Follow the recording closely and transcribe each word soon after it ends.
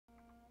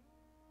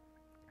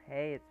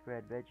Hey, it's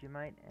Red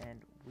Vegemite,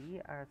 and we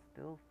are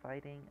still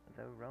fighting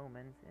the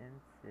Romans in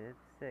Civ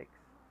 6.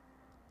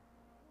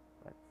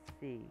 Let's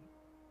see.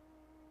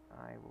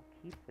 I will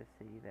keep the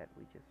city that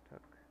we just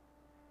took.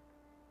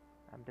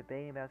 I'm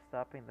debating about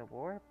stopping the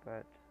war,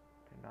 but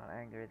to not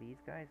anger these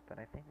guys, but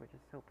I think we're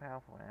just so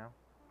powerful now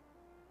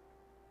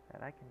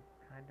that I can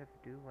kind of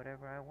do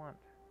whatever I want.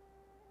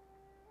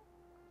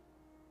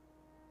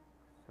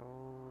 So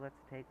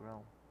let's take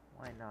Rome.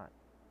 Why not?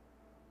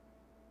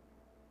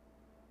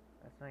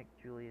 Let's make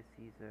Julius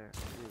Caesar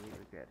really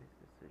regret his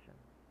decision.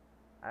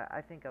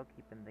 I think I'll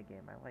keep in the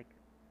game. I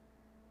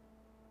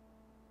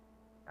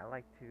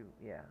like to,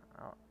 yeah,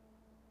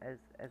 as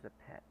a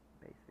pet,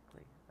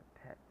 basically, a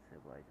pet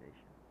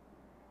civilization.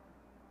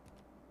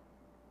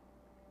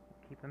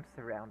 Keep him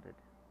surrounded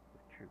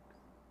with troops.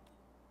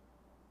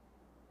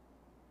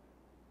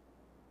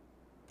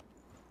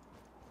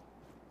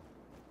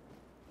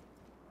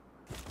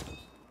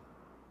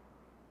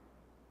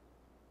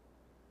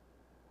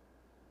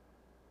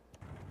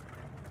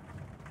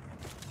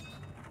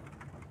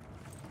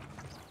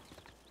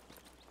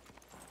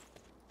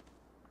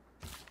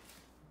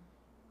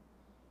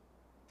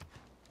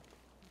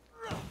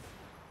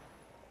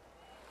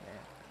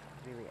 Yeah,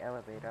 really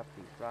elevate up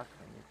these rocks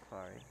when you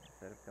quarry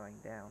instead of going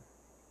down.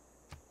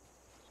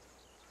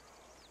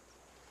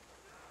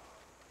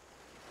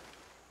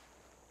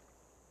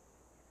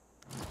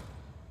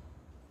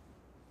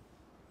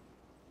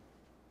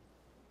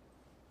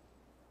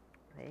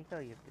 There you go,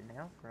 you've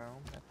denounced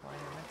Rome, that's why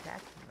I'm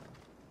attacking them.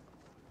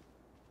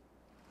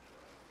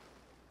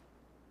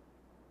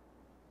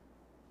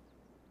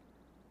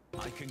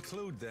 I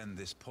conclude then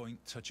this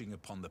point touching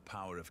upon the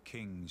power of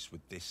kings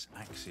with this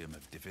axiom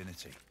of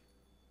divinity.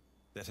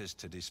 That is,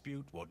 to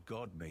dispute what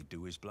God may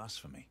do is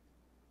blasphemy.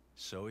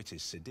 So it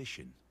is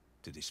sedition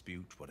to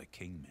dispute what a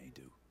king may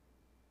do.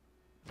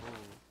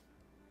 Ooh.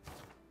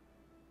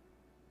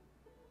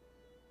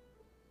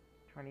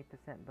 20%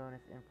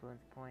 bonus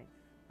influence points.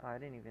 Oh, I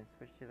didn't even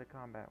switch to the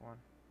combat one.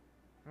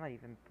 I'm not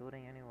even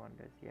building any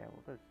wonders. Yeah,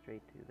 we'll go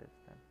straight to this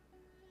then.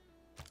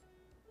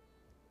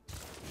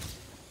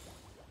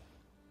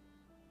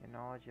 Your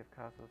knowledge of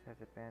castles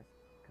has advanced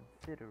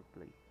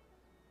considerably.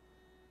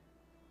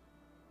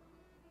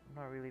 I'm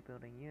not really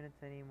building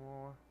units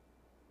anymore.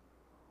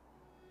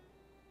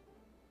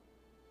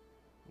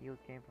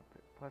 Yields gain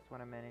from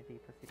 +1 amenity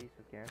for cities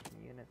with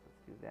garrison units.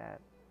 Let's do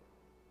that.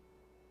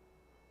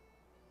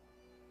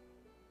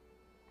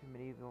 To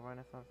medieval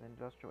Renaissance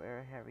industrial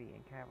era heavy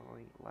and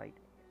cavalry light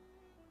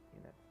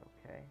units.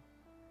 Okay.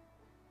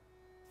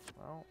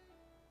 Well,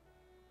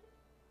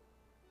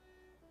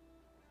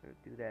 so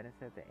do that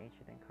instead of the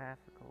ancient and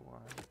classical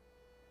one.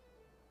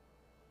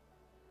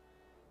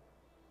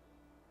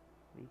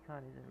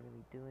 Recon isn't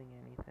really doing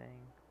anything.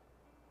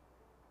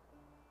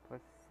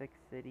 +6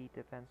 city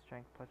defense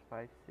strength,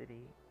 +5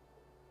 city.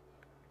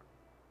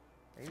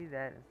 Maybe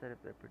that instead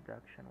of the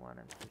production one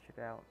and switch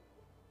it out.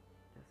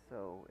 Just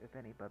so if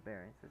any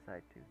barbarians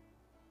decide to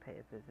pay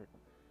a visit,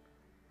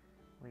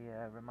 we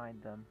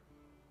remind them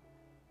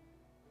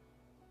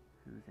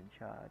who's in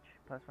charge.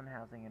 +1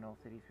 housing in all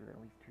cities with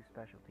at least 2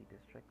 specialty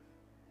districts.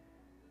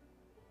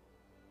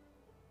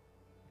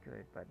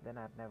 Good, but then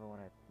I'd never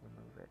want to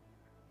remove it.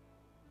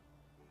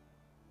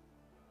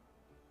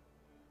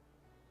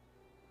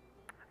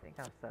 I think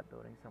I'll start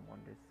building some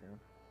wonders soon.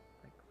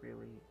 Like,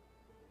 really.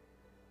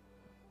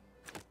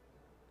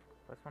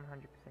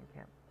 +100%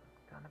 camp.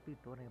 Gonna be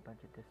building a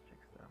bunch of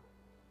districts though.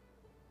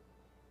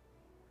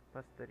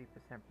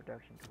 +30%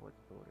 production towards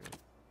builders.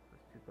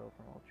 +2 gold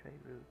from all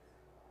trade routes.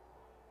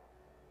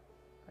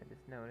 I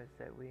just noticed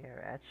that we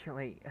are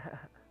actually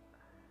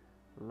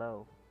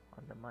low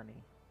on the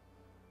money.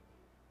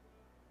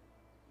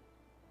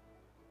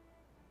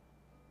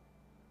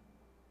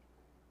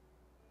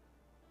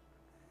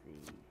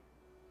 Let's see.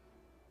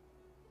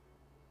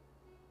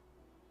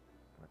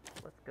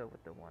 Let's go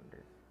with the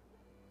wonders.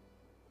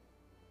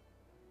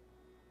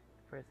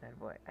 First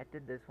envoy. I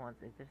did this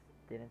once, it just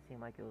didn't seem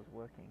like it was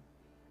working.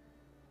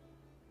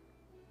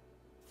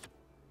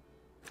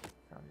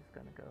 So I'm just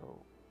gonna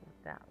go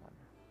with that one.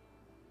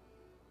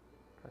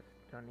 Plus,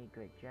 don't need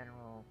great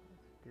general,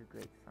 let's do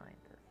great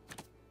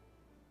scientist.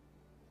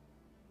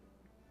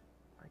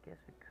 I guess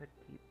we could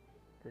keep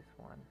this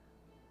one.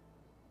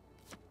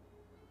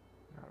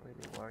 Not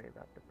really worried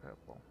about the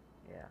purple.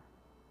 Yeah.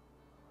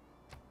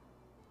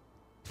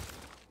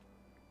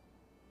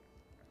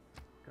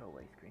 Go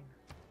away, screen.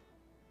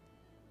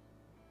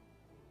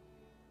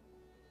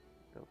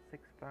 Build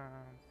 6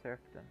 farms,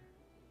 serfdom.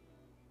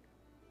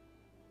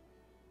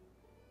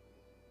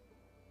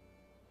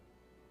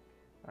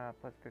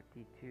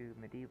 +52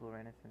 medieval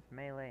renaissance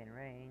melee and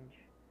range.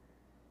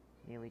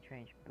 Nearly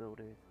trained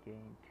builders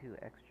gain 2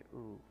 extra.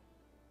 Ooh.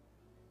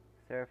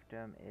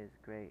 Serfdom is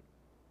great.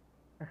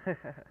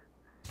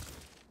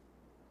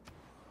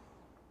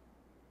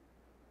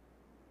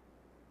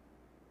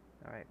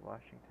 Alright,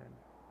 Washington.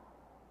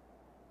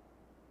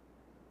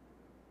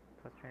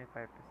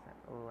 +25%.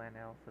 Oh, and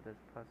also does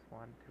 +1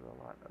 to a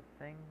lot of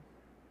things.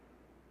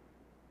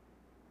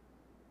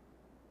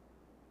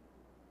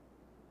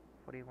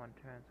 41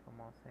 turns for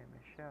Mont Saint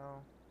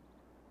Michel.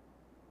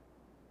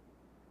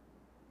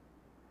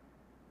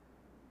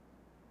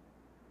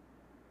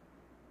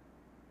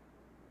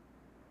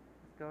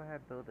 Let's go ahead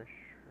and build a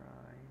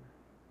shrine.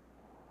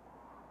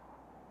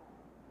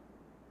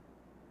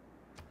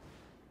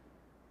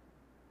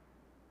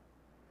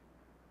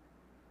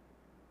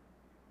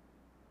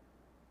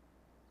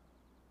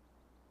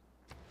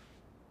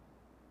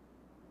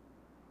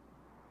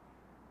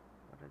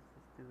 What does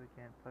this do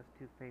again? Plus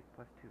 2 faith,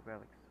 plus 2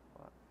 relic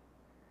slots.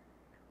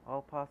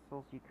 All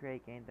apostles you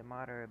create gain the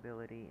martyr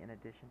ability in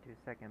addition to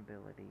second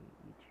ability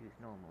you choose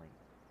normally.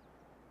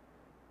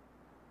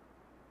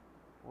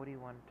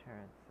 41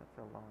 turns, that's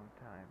a long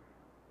time.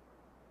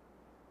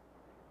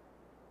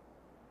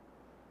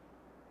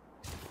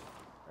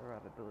 I'd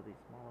rather build these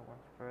smaller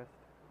ones first.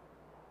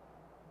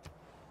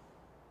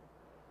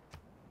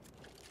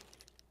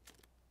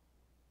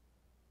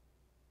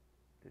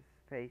 This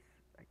face,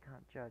 I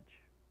can't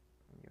judge.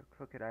 And your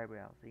crooked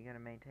eyebrows, are you gonna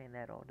maintain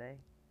that all day?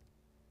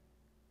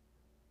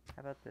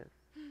 How about this?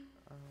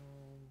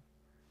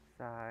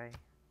 Sigh.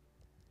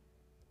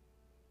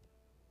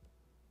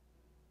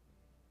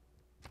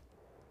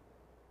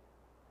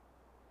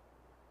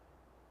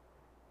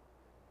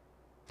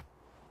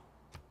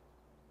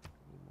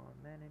 Need more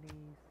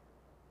amenities.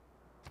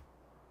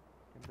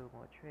 Can build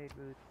more trade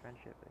routes.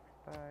 Friendship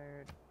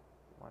expired.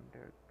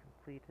 Wonder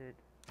completed.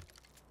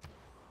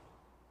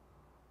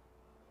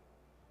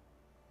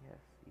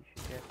 Yes, you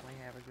should definitely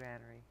have a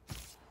granary.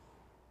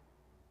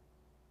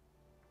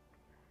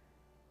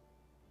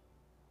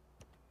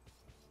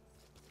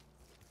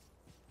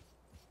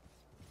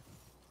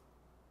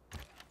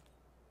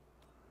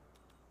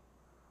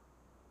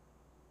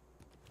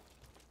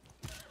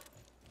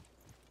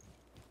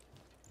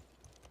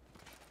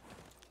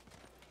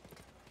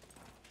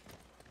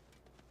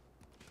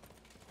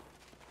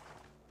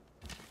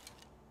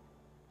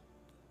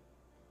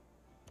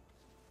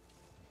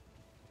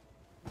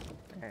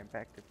 Alright,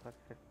 back to plus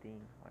 15,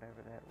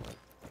 whatever that was.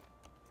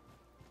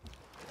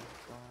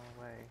 It's gone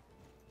away.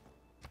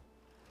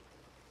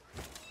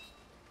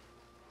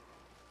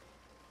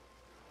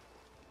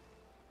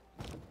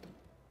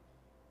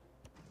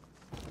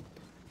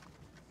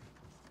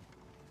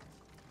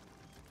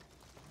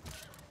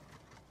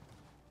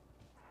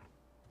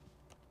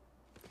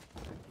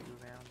 Take you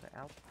around the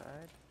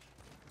outside.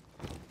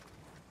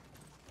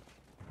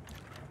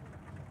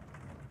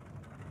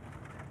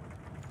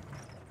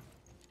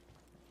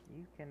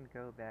 You can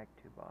go back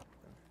to Boston.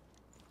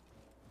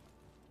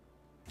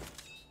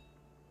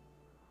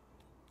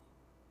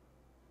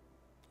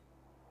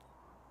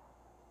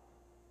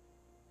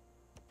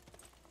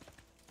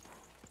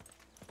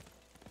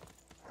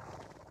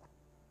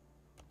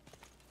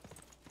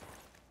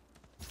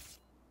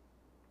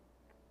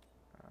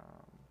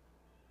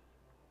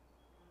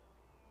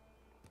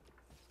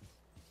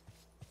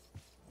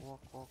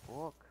 Walk, walk,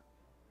 walk.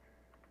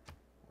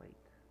 Wait.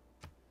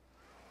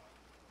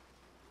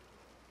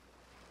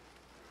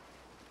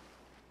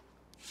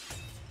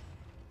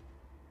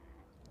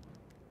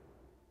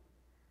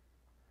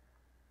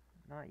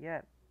 Not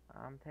yet.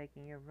 I'm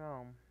taking your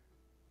Rome.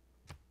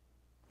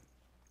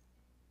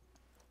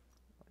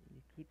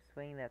 You keep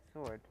swinging that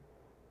sword.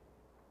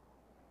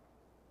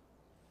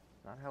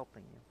 It's not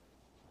helping you.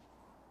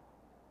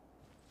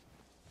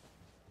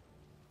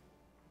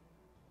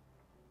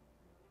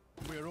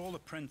 We're all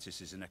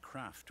apprentices in a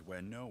craft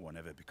where no one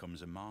ever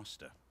becomes a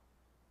master.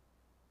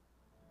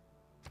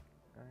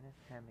 Ernest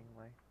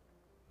Hemingway.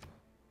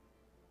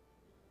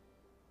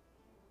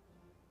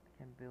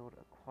 Can build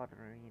a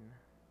quadrine.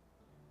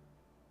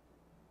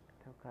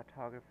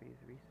 Cartography is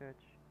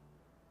research.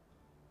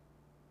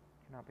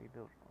 Cannot be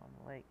built on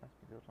the lake, must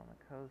be built on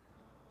the coast.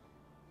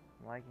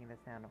 I'm liking the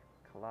sound of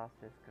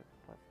Colossus because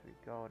plus 3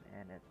 gold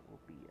and it will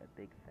be a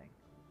big thing.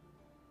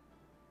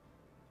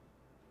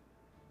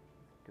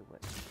 Let's do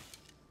it.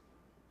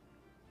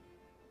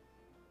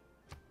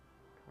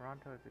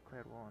 Toronto has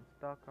declared war on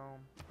Stockholm.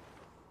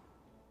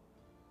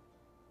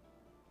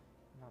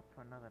 Not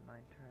for another 9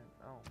 turns.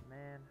 Oh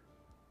man.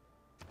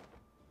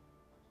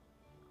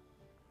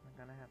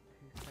 I'm gonna have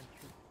to send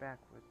troops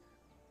backwards.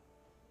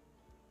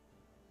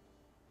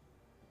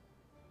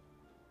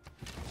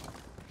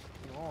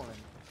 New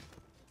Orleans.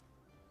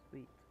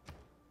 Sweet.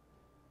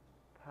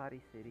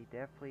 Party City.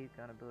 Definitely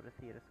gonna build a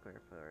theater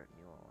square for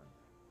New Orleans.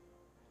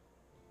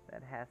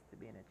 That has to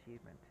be an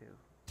achievement too.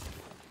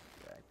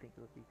 Yeah, I think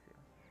it would be too.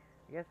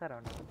 I guess I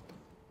don't know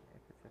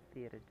if it's a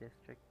theater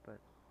district, but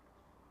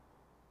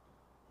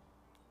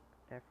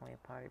definitely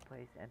a party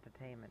place,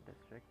 entertainment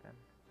district then.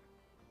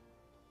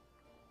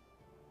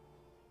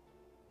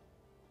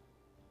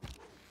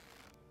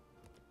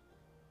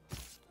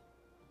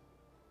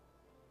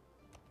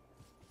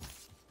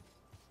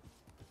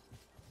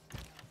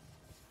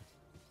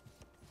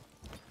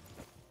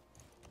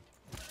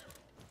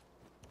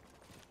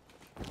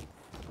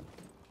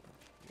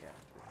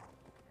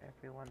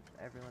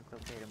 Everyone's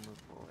okay to move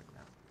forward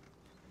now.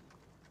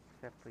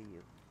 Except for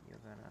you.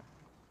 You're gonna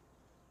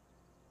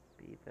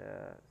be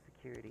the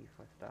security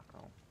for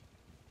Stockholm.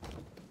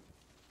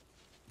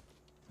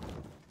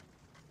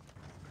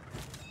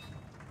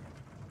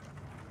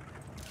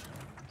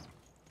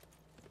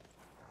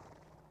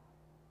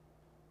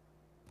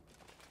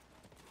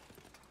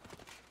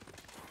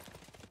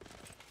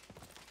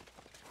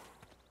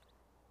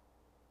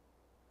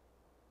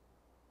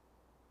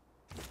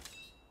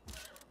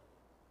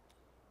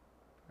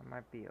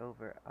 Might be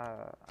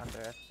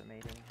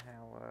underestimating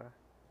how,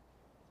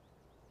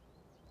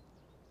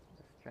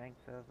 the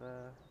strength of,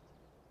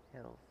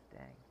 hills,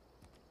 dang.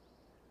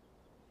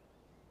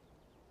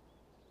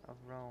 Of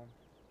Rome.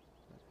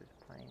 This is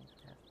plains,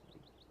 has to be.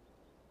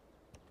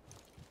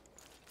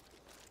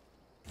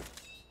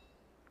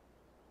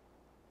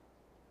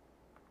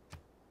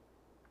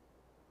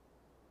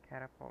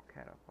 Catapult,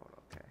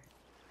 okay.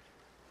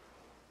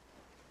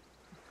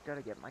 Just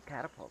gotta get my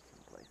catapult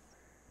someplace.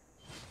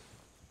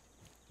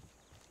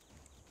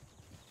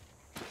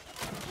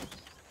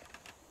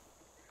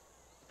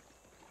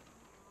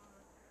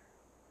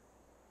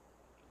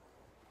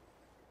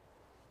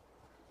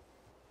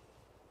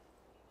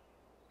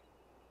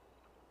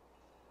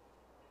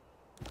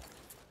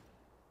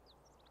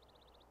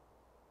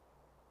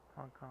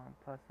 Hong Kong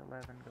plus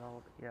 11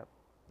 gold. Yep,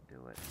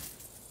 do it.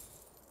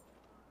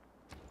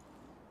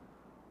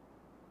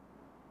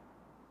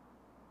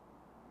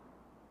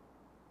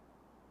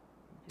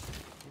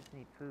 You just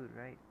need food,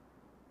 right?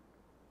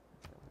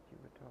 Is that what you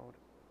were told?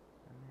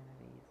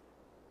 Amenities.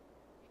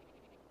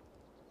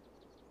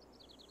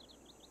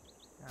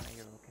 Ah,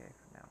 you're okay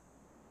for now.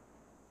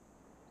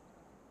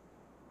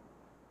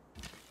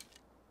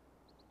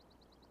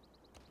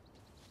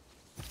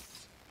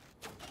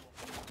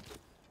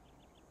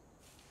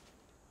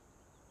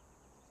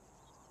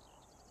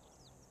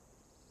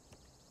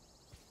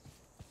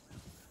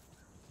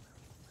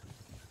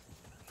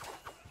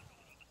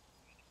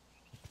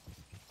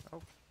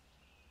 Oh,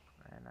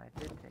 and I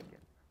did take it.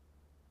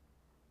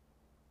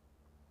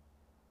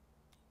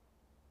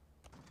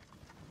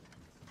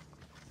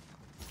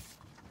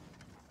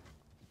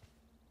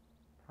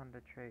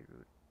 Plunder trade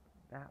route.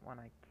 That one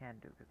I can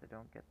do because I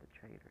don't get the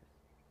traders.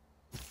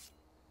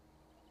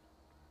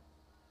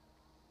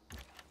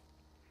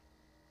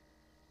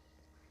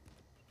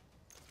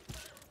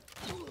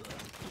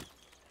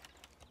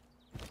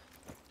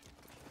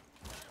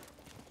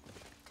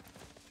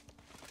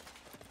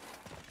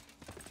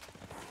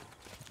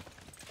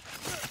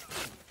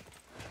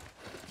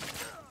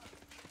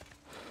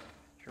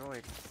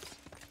 Destroyed.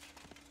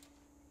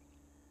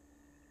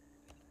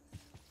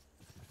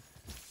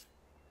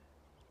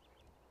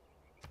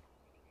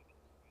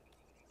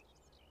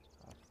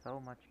 Oh, so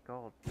much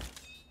gold.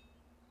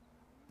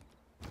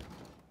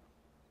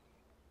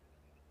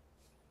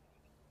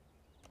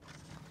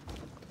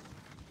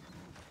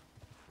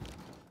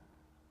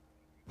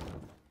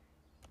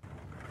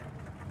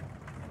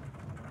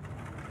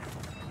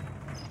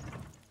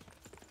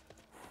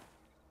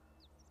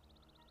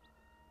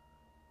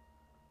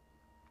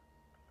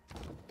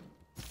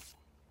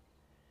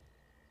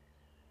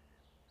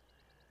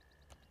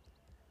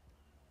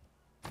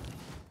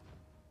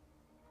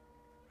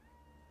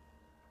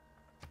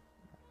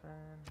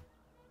 Nothing.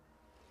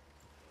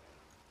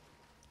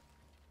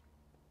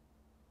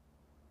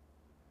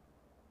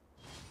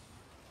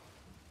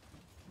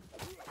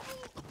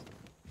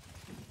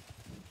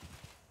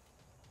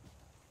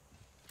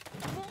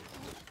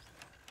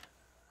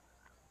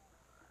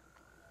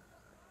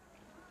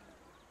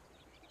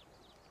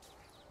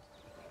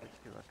 Let's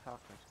do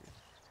autocracy.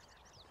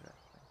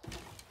 Interesting.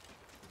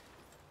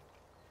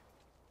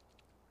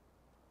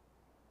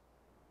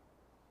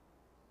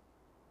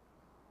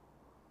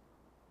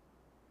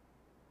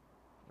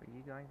 Were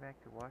you going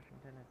back to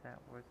Washington?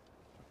 Was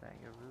that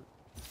your route?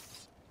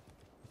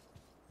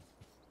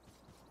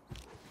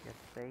 Yes,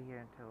 stay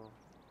here until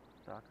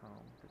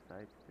Stockholm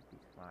decides to be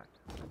smart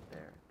with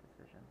their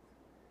decisions.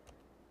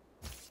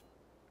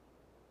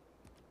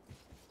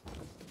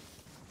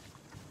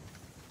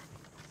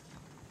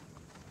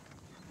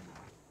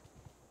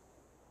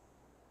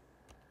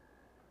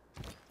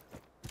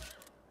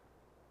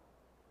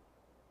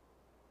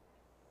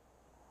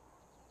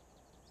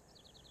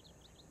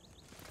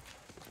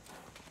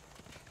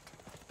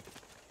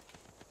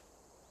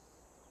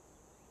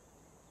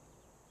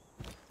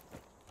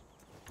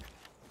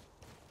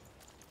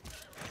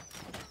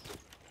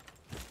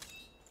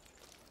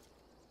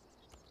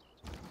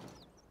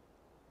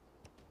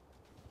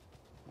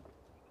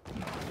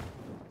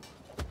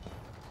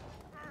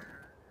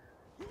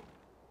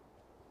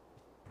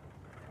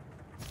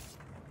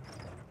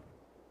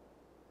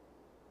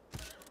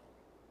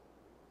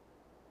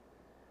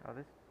 Oh,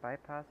 this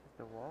bypasses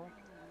the wall?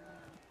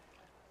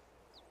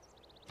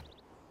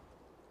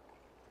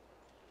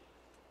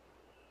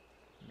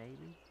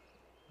 Maybe?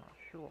 Not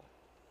sure.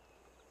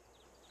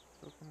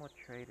 Still some more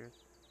traders.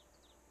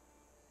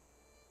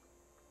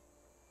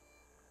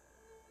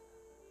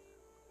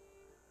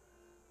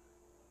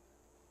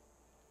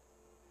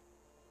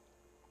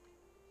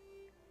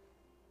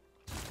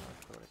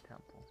 Let's go to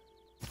temple.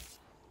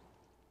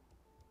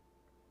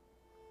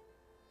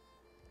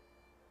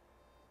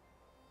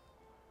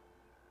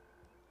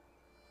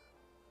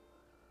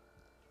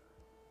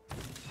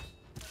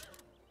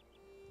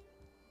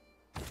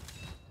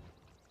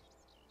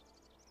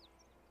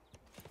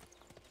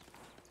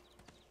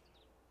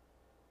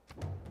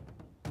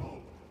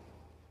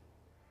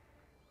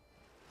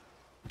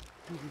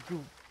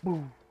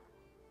 Boom.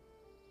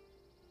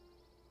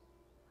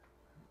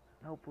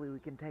 hopefully we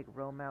can take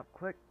Rome out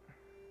quick.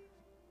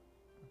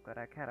 We've got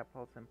our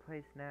catapults in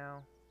place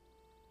now.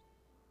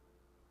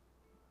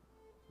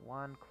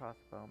 1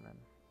 crossbowman.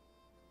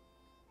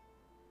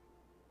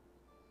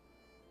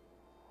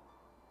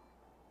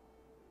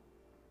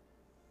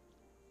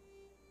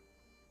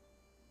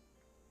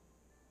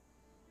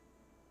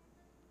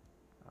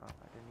 Oh,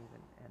 I didn't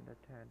even end a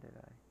turn, did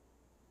I?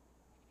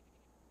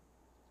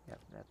 Yep,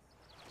 that's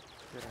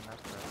good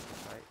enough for us to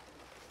fight.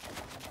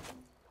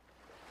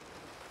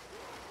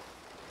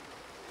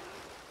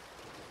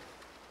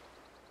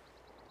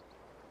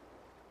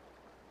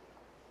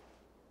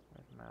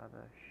 Where's my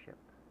other ship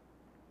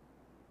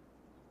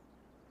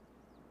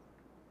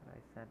that I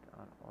sent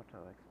on Auto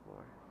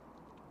Explorer?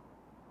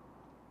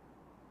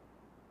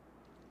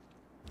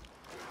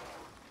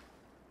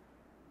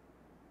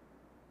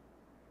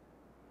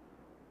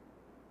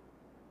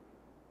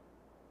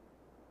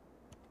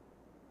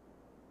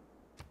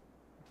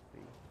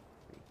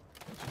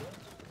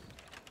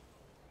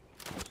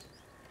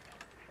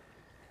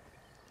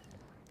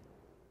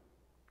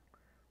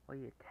 Oh,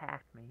 you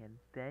attacked me and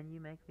then you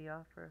make the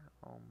offer?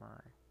 Oh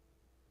my.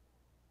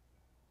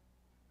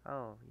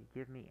 Oh, you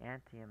give me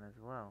Antium as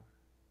well.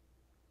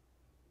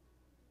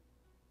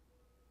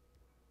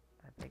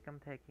 I think I'm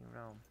taking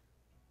Rome.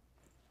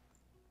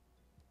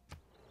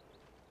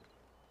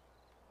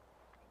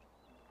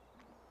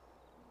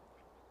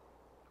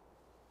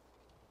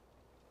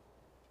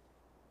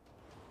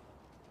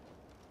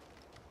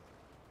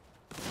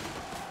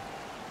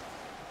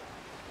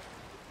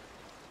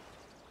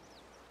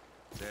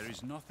 There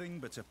is nothing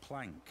but a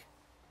plank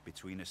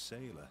between a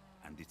sailor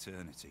and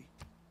eternity.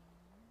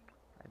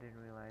 I didn't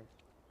realize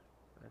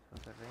this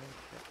was a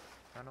ranged ship.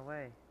 Run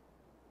away.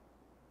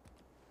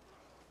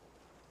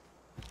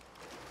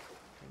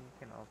 And you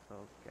can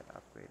also get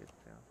upgraded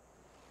soon.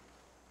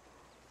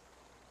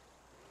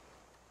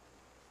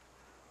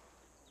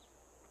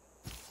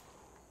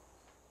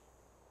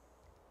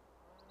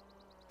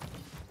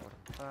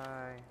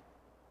 Fortify.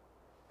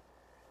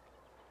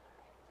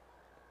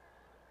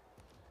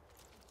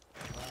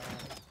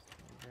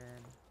 And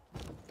then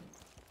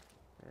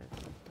this.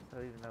 So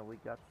even though we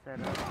got set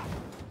up,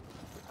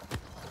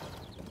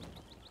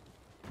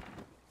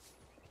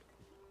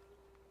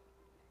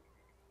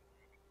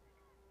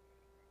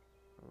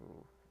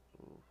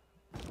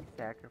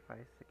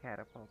 sacrifice the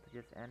catapult to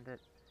just end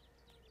it?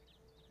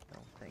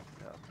 Don't think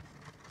so.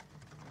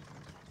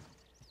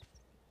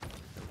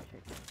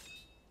 Chicken.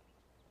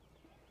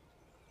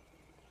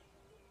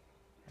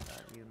 How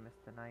about you,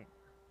 Mr. Knight?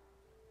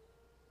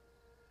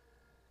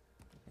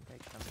 You can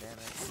take some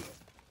damage.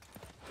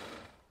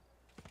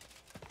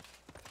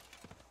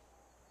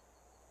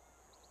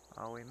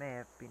 Oh, we may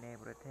have been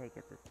able to take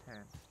it this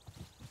turn.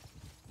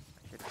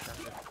 I should have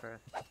done this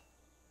first.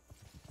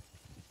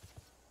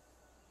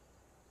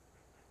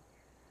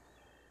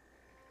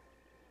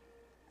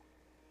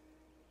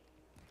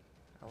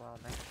 Oh well,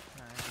 next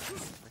time,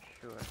 for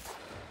sure.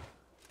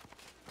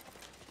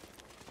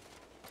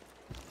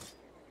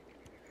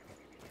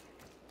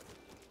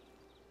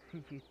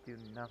 You do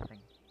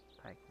nothing,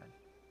 pikeman.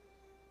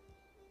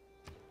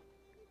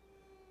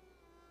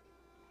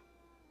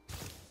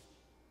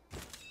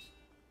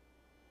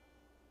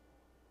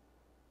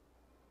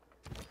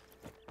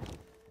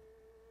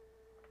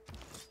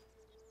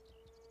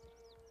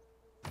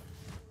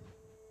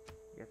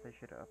 Guess I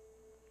should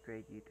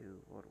upgrade you to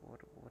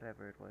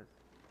whatever it was.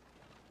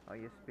 Oh,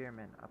 your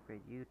spearmen,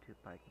 upgrade you to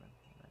pikemen,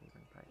 not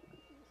even pikemen.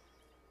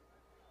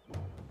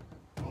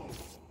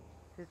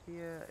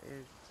 Scythia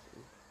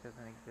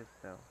doesn't exist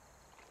though.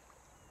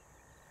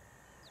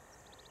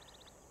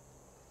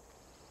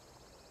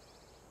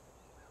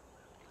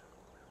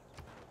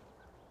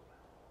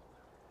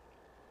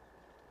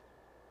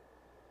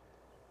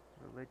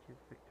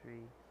 Religious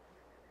victory.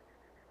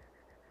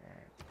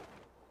 And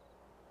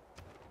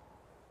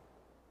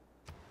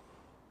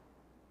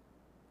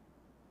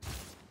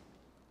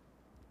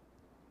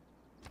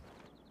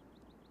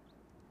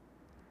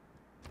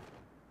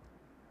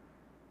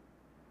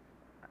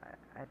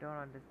I don't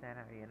understand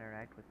how you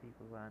interact with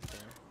people who aren't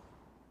there.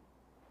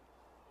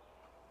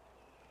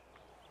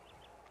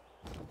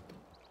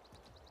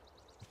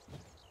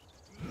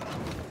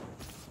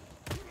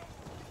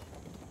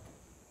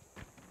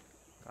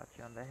 Got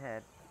you on the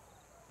head.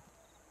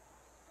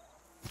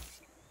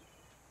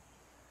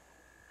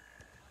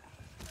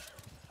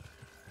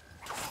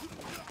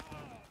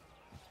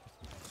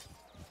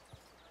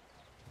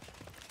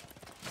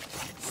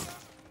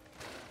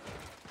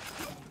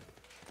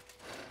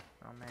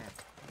 Oh man,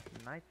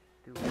 knights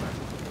do what?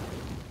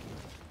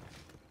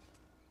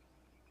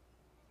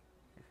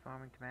 Is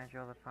farming to manage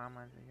all the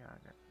farmlands in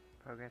Yaga.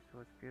 Progress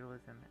towards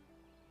feudalism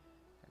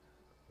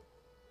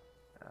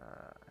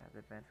has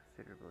advanced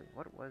considerably.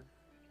 What was?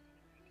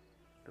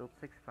 Build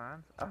 6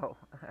 farms? Oh.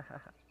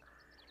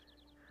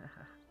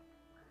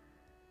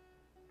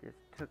 Just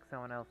took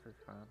someone else's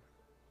farms.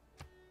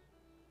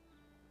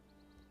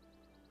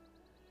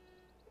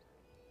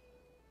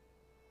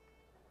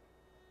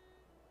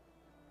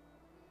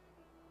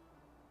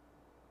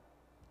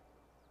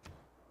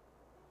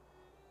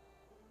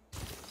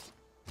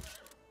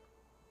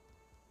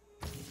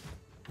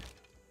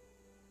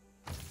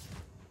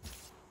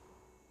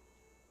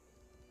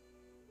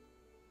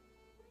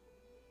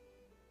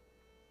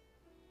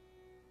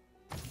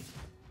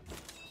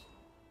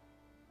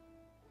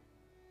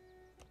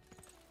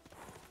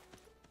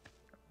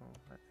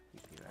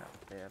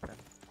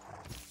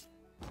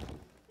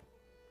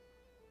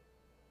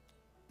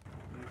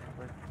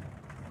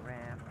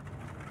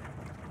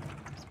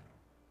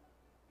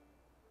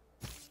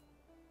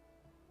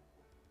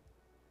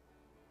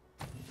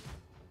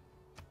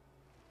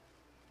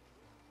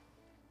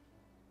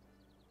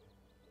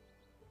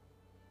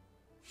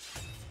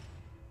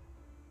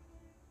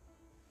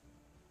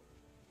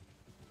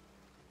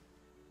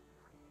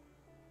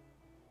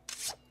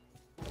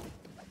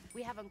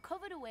 we have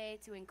uncovered a way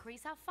to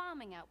increase our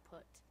farming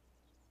output.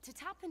 To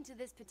tap into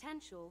this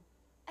potential,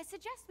 I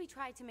suggest we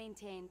try to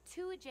maintain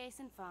 2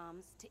 adjacent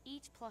farms to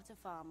each plot of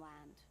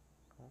farmland.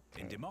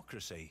 In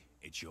democracy,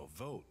 it's your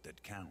vote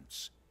that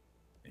counts.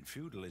 In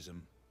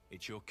feudalism,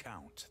 it's your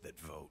count that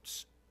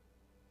votes.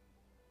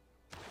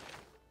 I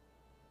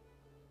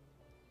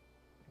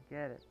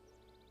get it.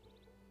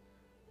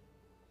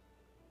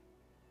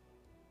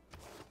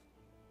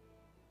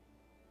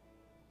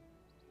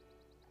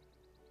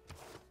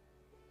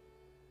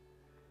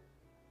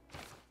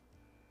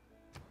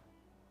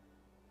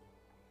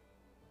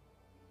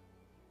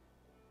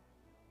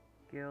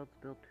 Guilds,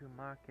 build 2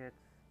 markets,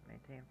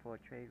 maintain 4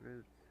 trade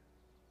routes.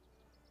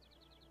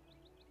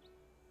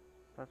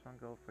 +1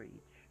 gold for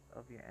each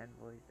of your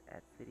envoys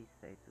at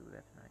city-states. Ooh,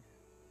 that's nice.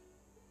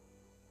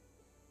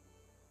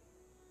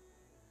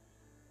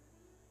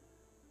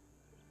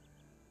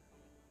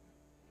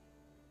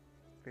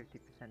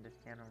 %50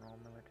 discount on all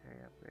military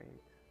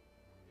upgrades.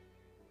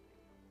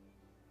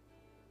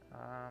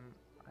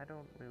 I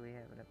don't really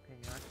have an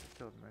opinion. Let's just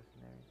go with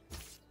mercenaries.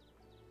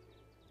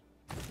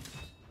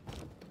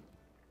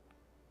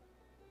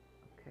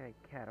 Okay,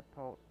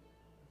 catapult.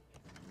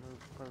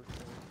 Move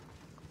closer.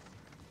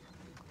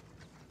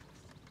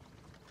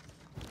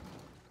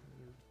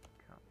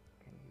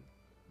 Can you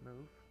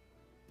move?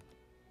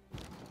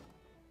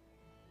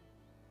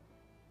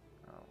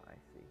 Oh, I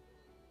see.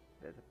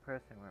 There's a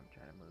person where I'm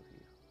trying to move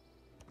you.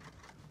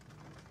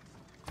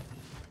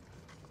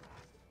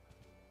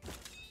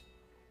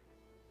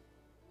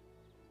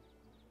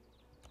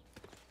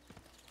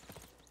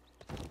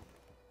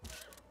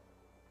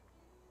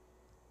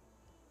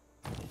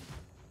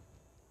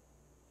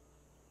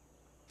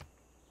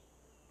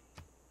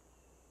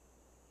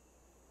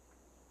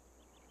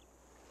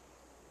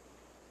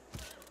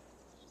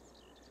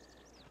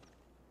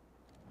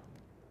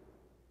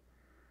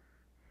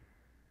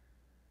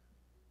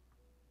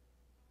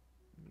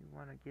 You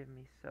want to give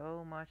me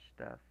so much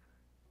stuff.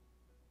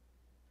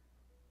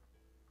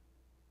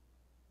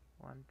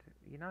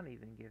 You're not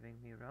even giving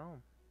me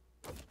Rome.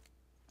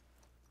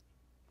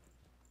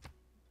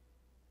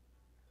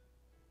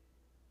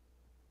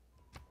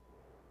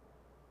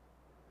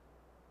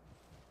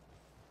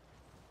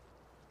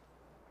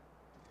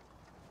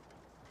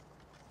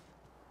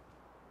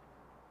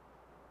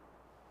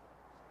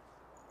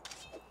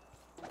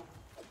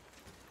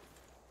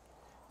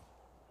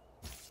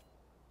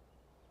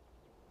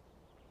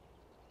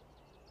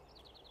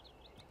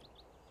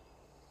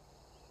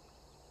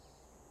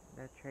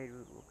 That trade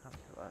route will come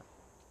to us.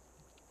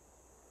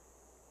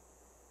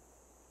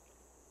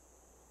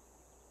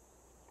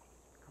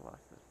 Colossus.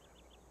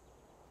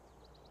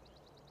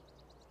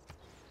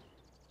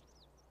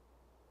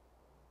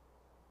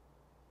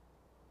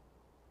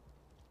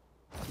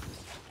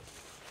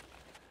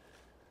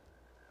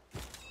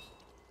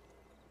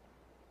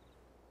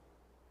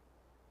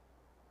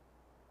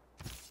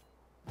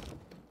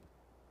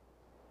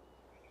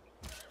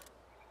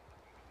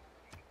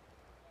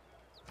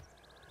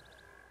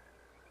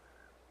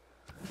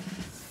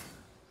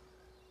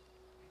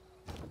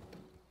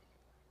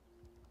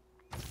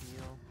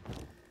 Heal.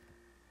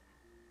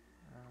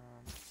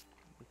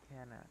 We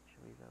can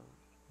actually though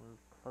move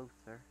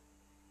closer.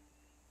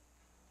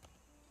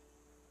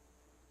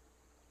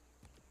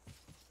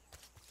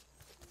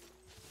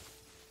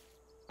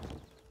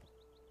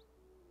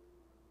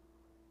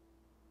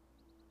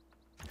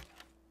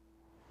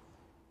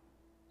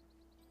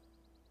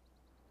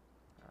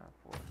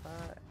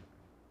 Fortify.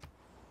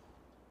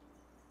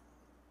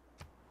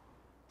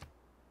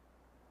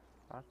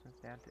 Boston's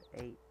down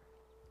to 8.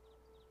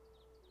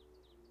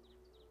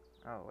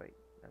 Oh wait,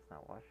 that's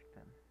not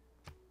Washington.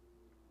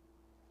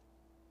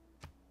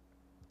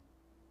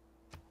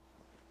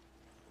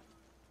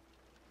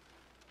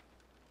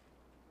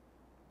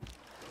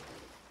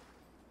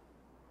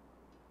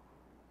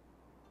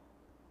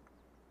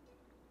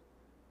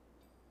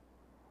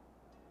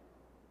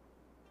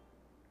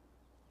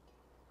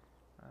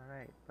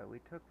 Alright, but we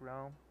took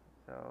Rome,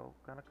 so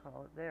gonna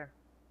call it there.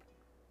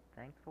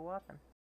 Thanks for watching.